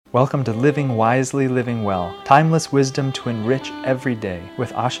Welcome to Living Wisely, Living Well, timeless wisdom to enrich every day,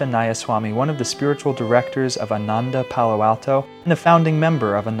 with Asha Nayaswami, one of the spiritual directors of Ananda Palo Alto and a founding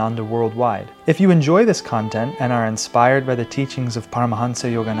member of Ananda Worldwide. If you enjoy this content and are inspired by the teachings of Paramahansa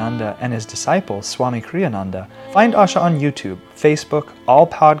Yogananda and his disciple, Swami Kriyananda, find Asha on YouTube, Facebook, all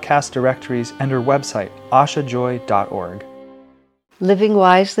podcast directories, and her website, ashajoy.org. Living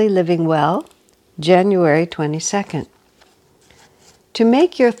Wisely, Living Well, January 22nd. To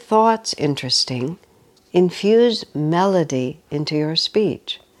make your thoughts interesting, infuse melody into your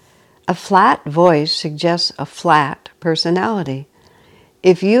speech. A flat voice suggests a flat personality.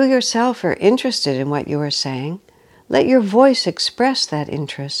 If you yourself are interested in what you are saying, let your voice express that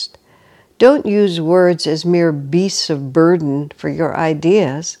interest. Don't use words as mere beasts of burden for your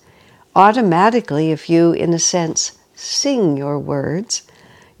ideas. Automatically, if you, in a sense, sing your words,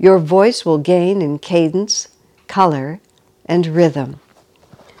 your voice will gain in cadence, color, and rhythm.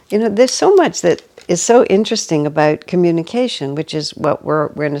 You know, there's so much that is so interesting about communication, which is what we're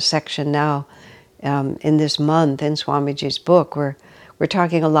in a section now in this month in Swamiji's book. We're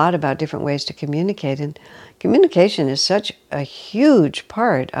talking a lot about different ways to communicate, and communication is such a huge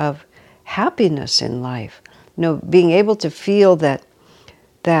part of happiness in life. You know, being able to feel that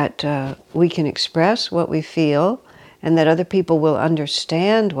we can express what we feel, and that other people will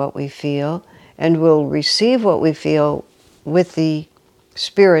understand what we feel and will receive what we feel with the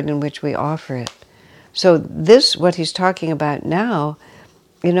spirit in which we offer it. So this, what he's talking about now,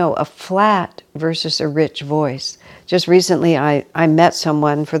 you know, a flat versus a rich voice. Just recently I met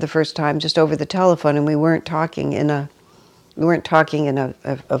someone for the first time just over the telephone, and we weren't talking in a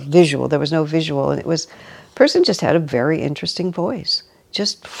visual. There was no visual, and the person just had a very interesting voice,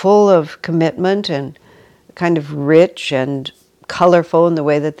 just full of commitment and kind of rich and colorful in the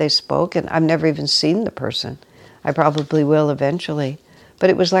way that they spoke. And I've never even seen the person. I probably will eventually. But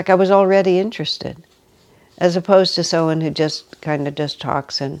it was like I was already interested, as opposed to someone who just kind of just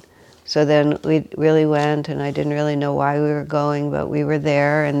talks. And so then we really went, and I didn't really know why we were going, but we were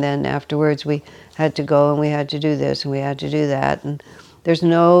there. And then afterwards we had to go, and we had to do this, and we had to do that. And there's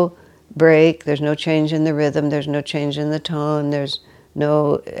no break, there's no change in the rhythm, there's no change in the tone, there's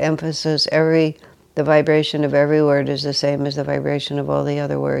no emphasis. The vibration of every word is the same as the vibration of all the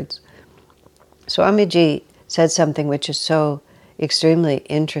other words. Swamiji said something which is so extremely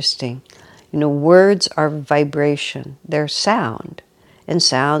interesting. You know, words are vibration. They're sound, and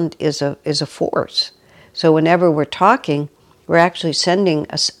sound is a force. So whenever we're talking, we're actually sending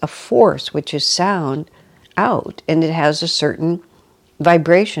a force, which is sound, out, and it has a certain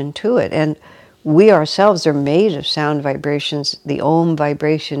vibration to it. And we ourselves are made of sound vibrations. The Om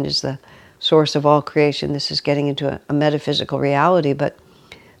vibration is the source of all creation. This is getting into a metaphysical reality, but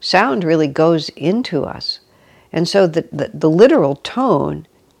sound really goes into us. And so the literal tone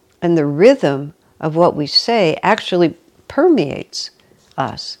and the rhythm of what we say actually permeates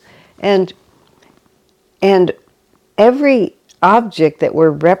us. And every object that we're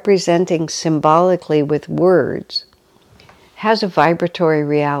representing symbolically with words has a vibratory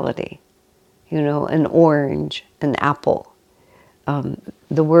reality. You know, an orange, an apple,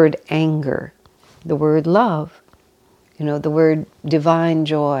 the word anger, the word love, you know, the word divine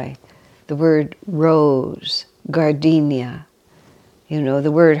joy, the word rose, gardenia, you know,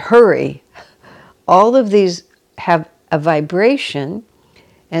 the word hurry. All of these have a vibration,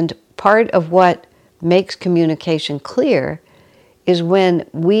 and part of what makes communication clear is when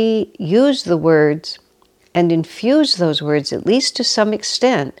we use the words and infuse those words, at least to some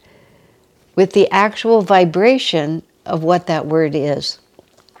extent, with the actual vibration of what that word is.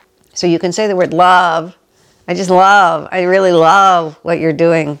 So you can say the word love. I really love what you're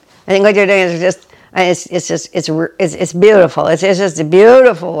doing. I think what you're doing is just, it's beautiful. It's just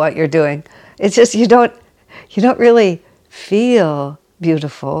beautiful what you're doing. It's just you don't really feel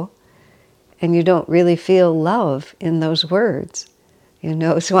beautiful, and you don't really feel love in those words. You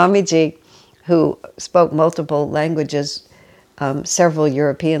know, Swamiji, who spoke multiple languages, several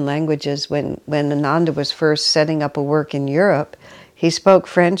European languages, when Ananda was first setting up a work in Europe, he spoke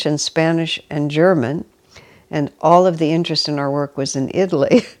French and Spanish and German, and all of the interest in our work was in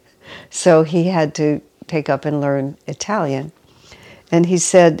Italy. So he had to take up and learn Italian. And he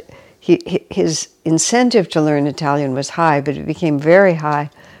said his incentive to learn Italian was high, but it became very high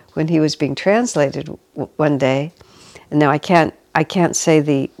when he was being translated one day. And now I can't say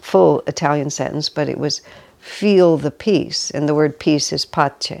the full Italian sentence, but it was feel the peace, and the word peace is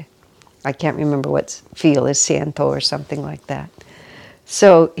pace. I can't remember what feel is, siento or something like that.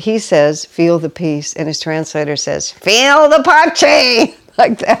 So he says, feel the peace, and his translator says, feel the pace,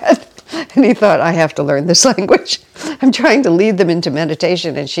 like that. And he thought, I have to learn this language. I'm trying to lead them into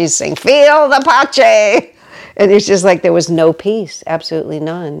meditation, and she's saying, feel the pache. And it's just like there was no peace, absolutely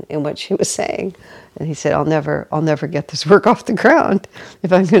none, in what she was saying. And he said, I'll never get this work off the ground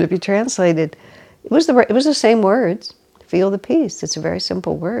if I'm going to be translated. It was the same words. Feel the peace. It's very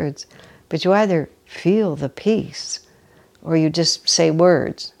simple words. But you either feel the peace or you just say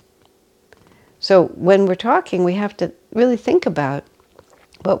words. So when we're talking, we have to really think about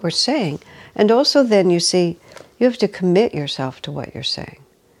what we're saying. And also then you see, you have to commit yourself to what you're saying.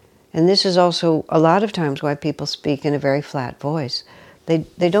 And this is also a lot of times why people speak in a very flat voice.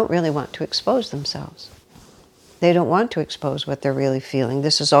 They don't really want to expose themselves. They don't want to expose what they're really feeling.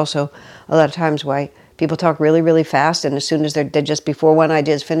 This is also a lot of times why people talk really, really fast, and as soon as they're just before one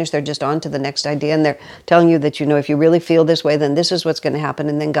idea is finished, they're just on to the next idea, and they're telling you that, if you really feel this way, then this is what's going to happen,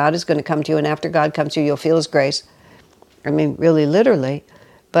 and then God is going to come to you, and after God comes to you, you'll feel His grace. I mean, really literally.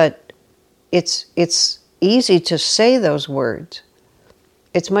 But it's easy to say those words.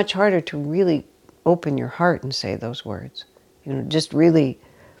 It's much harder to really open your heart and say those words. Just really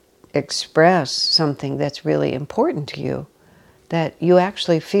express something that's really important to you, that you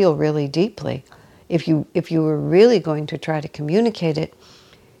actually feel really deeply. If you were really going to try to communicate it,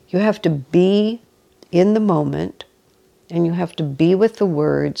 you have to be in the moment, and you have to be with the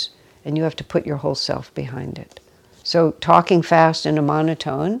words, and you have to put your whole self behind it. So talking fast in a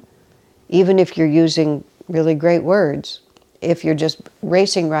monotone, even if you're using really great words, if you're just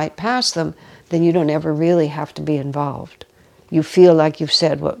racing right past them, then you don't ever really have to be involved. You feel like you've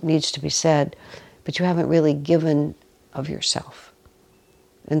said what needs to be said, but you haven't really given of yourself.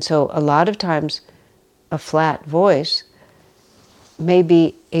 And so a lot of times, a flat voice may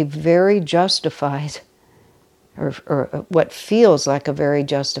be a very justified, or what feels like a very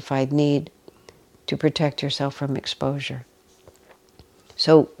justified need to protect yourself from exposure.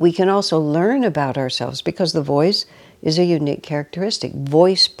 So we can also learn about ourselves, because the voice is a unique characteristic.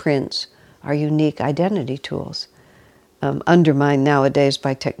 Voice prints are unique identity tools, undermined nowadays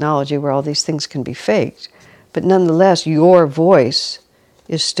by technology where all these things can be faked. But nonetheless, your voice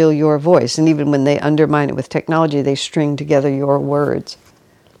is still your voice. And even when they undermine it with technology, they string together your words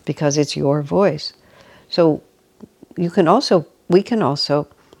because it's your voice. So we can also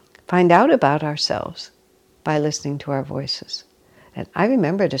find out about ourselves by listening to our voices. And I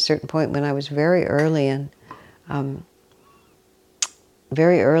remember at a certain point when I was very early in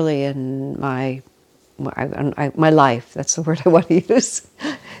my life, that's the word I want to use,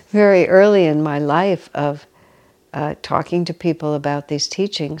 very early in my life of talking to people about these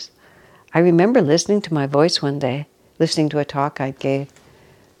teachings, I remember listening to my voice one day, listening to a talk I gave,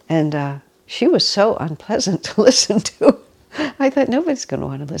 and she was so unpleasant to listen to. I thought, nobody's going to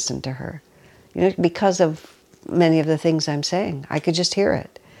want to listen to her, because of many of the things I'm saying. I could just hear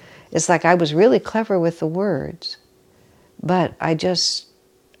it. It's like I was really clever with the words, but I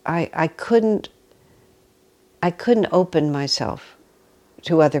couldn't open myself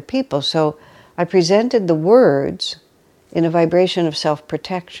to other people. So I presented the words in a vibration of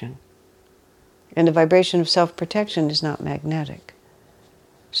self-protection. And a vibration of self-protection is not magnetic.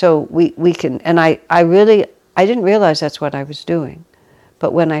 So we can, and I didn't realize that's what I was doing.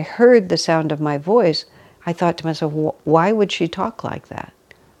 But when I heard the sound of my voice, I thought to myself, why would she talk like that?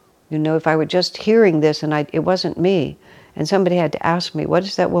 If I were just hearing this and it wasn't me, and somebody had to ask me, what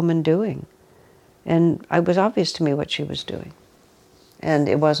is that woman doing? And it was obvious to me what she was doing. And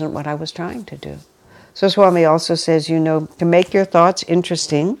it wasn't what I was trying to do. So Swami also says, to make your thoughts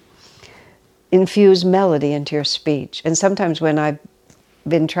interesting, infuse melody into your speech. And sometimes when I've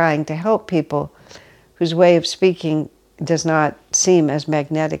been trying to help people whose way of speaking does not seem as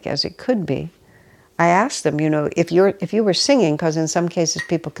magnetic as it could be, I ask them, if you were singing, because in some cases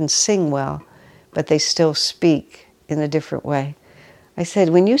people can sing well, but they still speak in a different way. I said,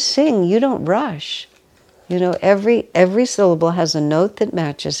 when you sing, you don't rush. Every syllable has a note that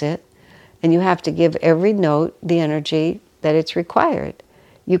matches it, and you have to give every note the energy that it's required.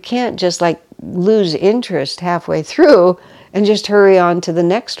 You can't just lose interest halfway through and just hurry on to the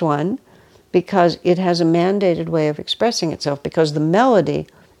next one, because it has a mandated way of expressing itself, because the melody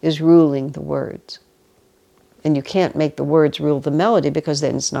is ruling the words. And you can't make the words rule the melody, because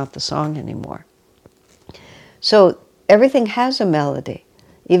then it's not the song anymore. So everything has a melody,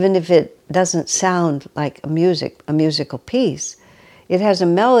 even if it doesn't sound like a musical piece. It has a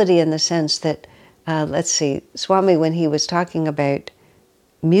melody in the sense that, Swami, when he was talking about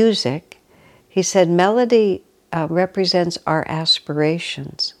music, he said melody represents our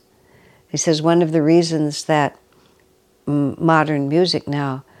aspirations. He says one of the reasons that modern music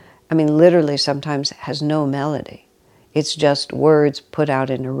now, literally sometimes has no melody, it's just words put out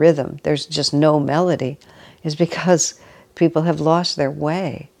in a rhythm, there's just no melody, is because people have lost their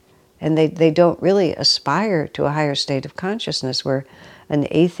way. And they don't really aspire to a higher state of consciousness. We're an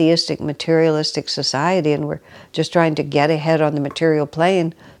atheistic, materialistic society, and we're just trying to get ahead on the material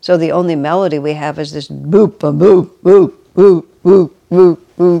plane. So the only melody we have is this boop, a boop, boop, boop, boop, boop,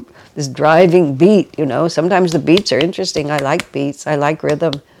 boop, this driving beat, you know. Sometimes the beats are interesting. I like beats. I like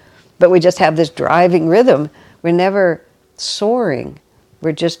rhythm. But we just have this driving rhythm. We're never soaring.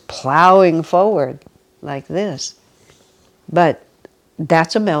 We're just plowing forward like this. But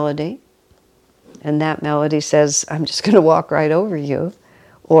that's a melody, and that melody says, I'm just going to walk right over you,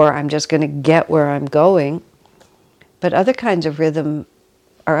 or I'm just going to get where I'm going. But other kinds of rhythm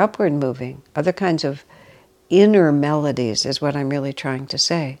are upward moving. Other kinds of inner melodies is what I'm really trying to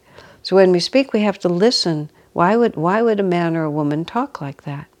say. So when we speak, we have to listen. Why would a man or a woman talk like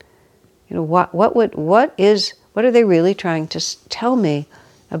that? You know, what are they really trying to tell me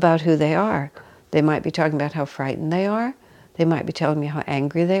about who they are? They might be talking about how frightened they are. They might be telling me how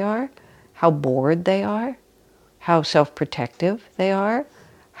angry they are, how bored they are, how self-protective they are,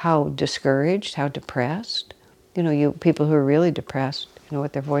 how discouraged, how depressed. You know, you people who are really depressed, you know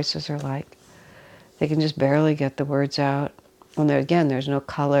what their voices are like. They can just barely get the words out. And there's no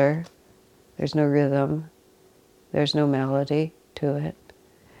color, there's no rhythm, there's no melody to it.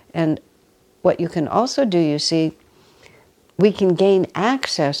 And what you can also do, you see, we can gain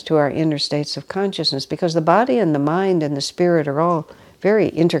access to our inner states of consciousness because the body and the mind and the spirit are all very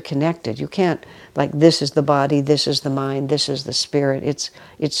interconnected. You can't, like, this is the body, this is the mind, this is the spirit.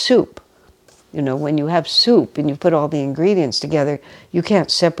 It's soup. You know, when you have soup and you put all the ingredients together, you can't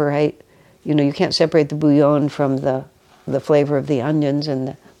separate, the bouillon from the flavor of the onions and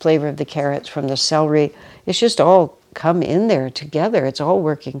the flavor of the carrots from the celery. It's just all come in there together. It's all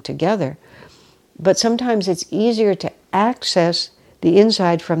working together. But sometimes it's easier to access the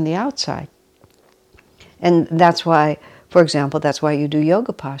inside from the outside. And that's why, for example, that's why you do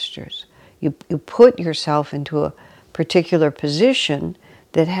yoga postures. You put yourself into a particular position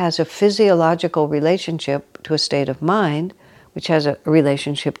that has a physiological relationship to a state of mind, which has a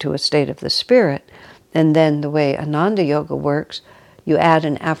relationship to a state of the spirit. And then the way Ananda Yoga works, you add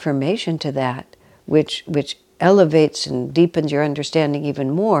an affirmation to that, which elevates and deepens your understanding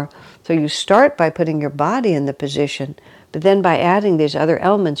even more. So you start by putting your body in the position, but then by adding these other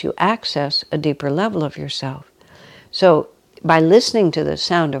elements, you access a deeper level of yourself. So by listening to the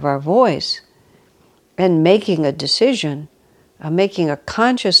sound of our voice and making a decision, making a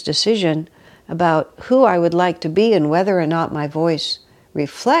conscious decision about who I would like to be and whether or not my voice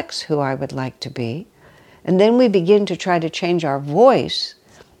reflects who I would like to be, and then we begin to try to change our voice.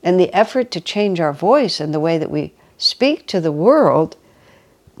 And the effort to change our voice and the way that we speak to the world,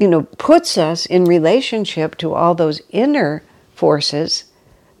 puts us in relationship to all those inner forces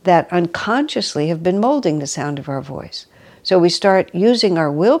that unconsciously have been molding the sound of our voice. So we start using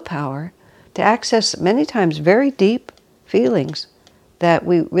our willpower to access many times very deep feelings that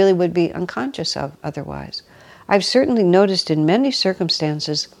we really would be unconscious of otherwise. I've certainly noticed in many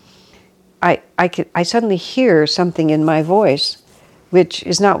circumstances, I suddenly hear something in my voice which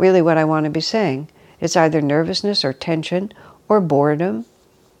is not really what I want to be saying. It's either nervousness or tension or boredom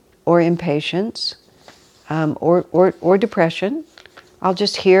or impatience or depression. I'll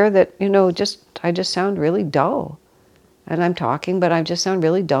just hear that, I just sound really dull. And I'm talking, but I just sound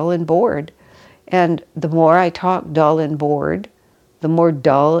really dull and bored. And the more I talk dull and bored, the more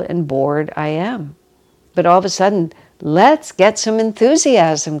dull and bored I am. But all of a sudden, let's get some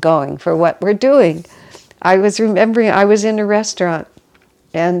enthusiasm going for what we're doing. I was remembering I was in a restaurant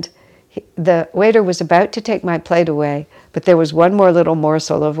and the waiter was about to take my plate away, but there was one more little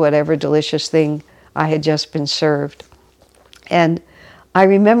morsel of whatever delicious thing I had just been served. And I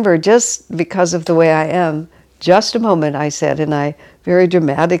remember, just because of the way I am, just a moment, I said, and I very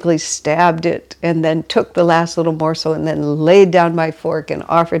dramatically stabbed it and then took the last little morsel and then laid down my fork and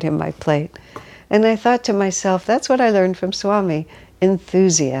offered him my plate. And I thought to myself, that's what I learned from Swami,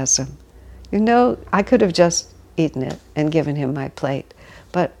 enthusiasm. I could have just eaten it and given him my plate.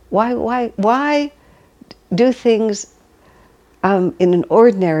 But why do things in an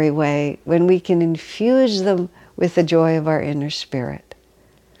ordinary way when we can infuse them with the joy of our inner spirit?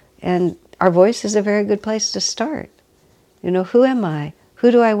 And our voice is a very good place to start. Who am I?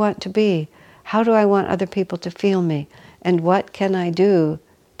 Who do I want to be? How do I want other people to feel me? And what can I do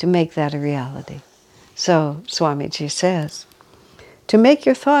to make that a reality? So Swamiji says, to make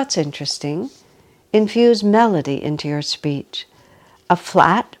your thoughts interesting, infuse melody into your speech. A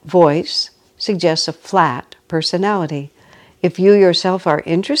flat voice suggests a flat personality. If you yourself are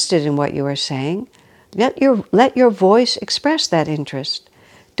interested in what you are saying, Let your voice express that interest.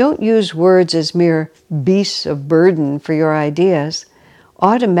 Don't use words as mere beasts of burden for your ideas.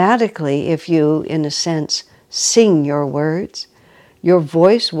 Automatically, if you, in a sense, sing your words, your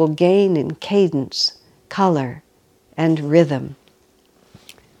voice will gain in cadence, color, and rhythm.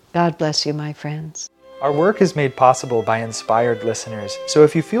 God bless you, my friends. Our work is made possible by inspired listeners, so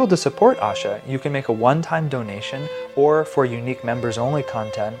if you feel to support Asha, you can make a one-time donation, or for unique members-only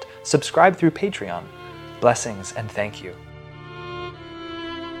content, subscribe through Patreon. Blessings and thank you.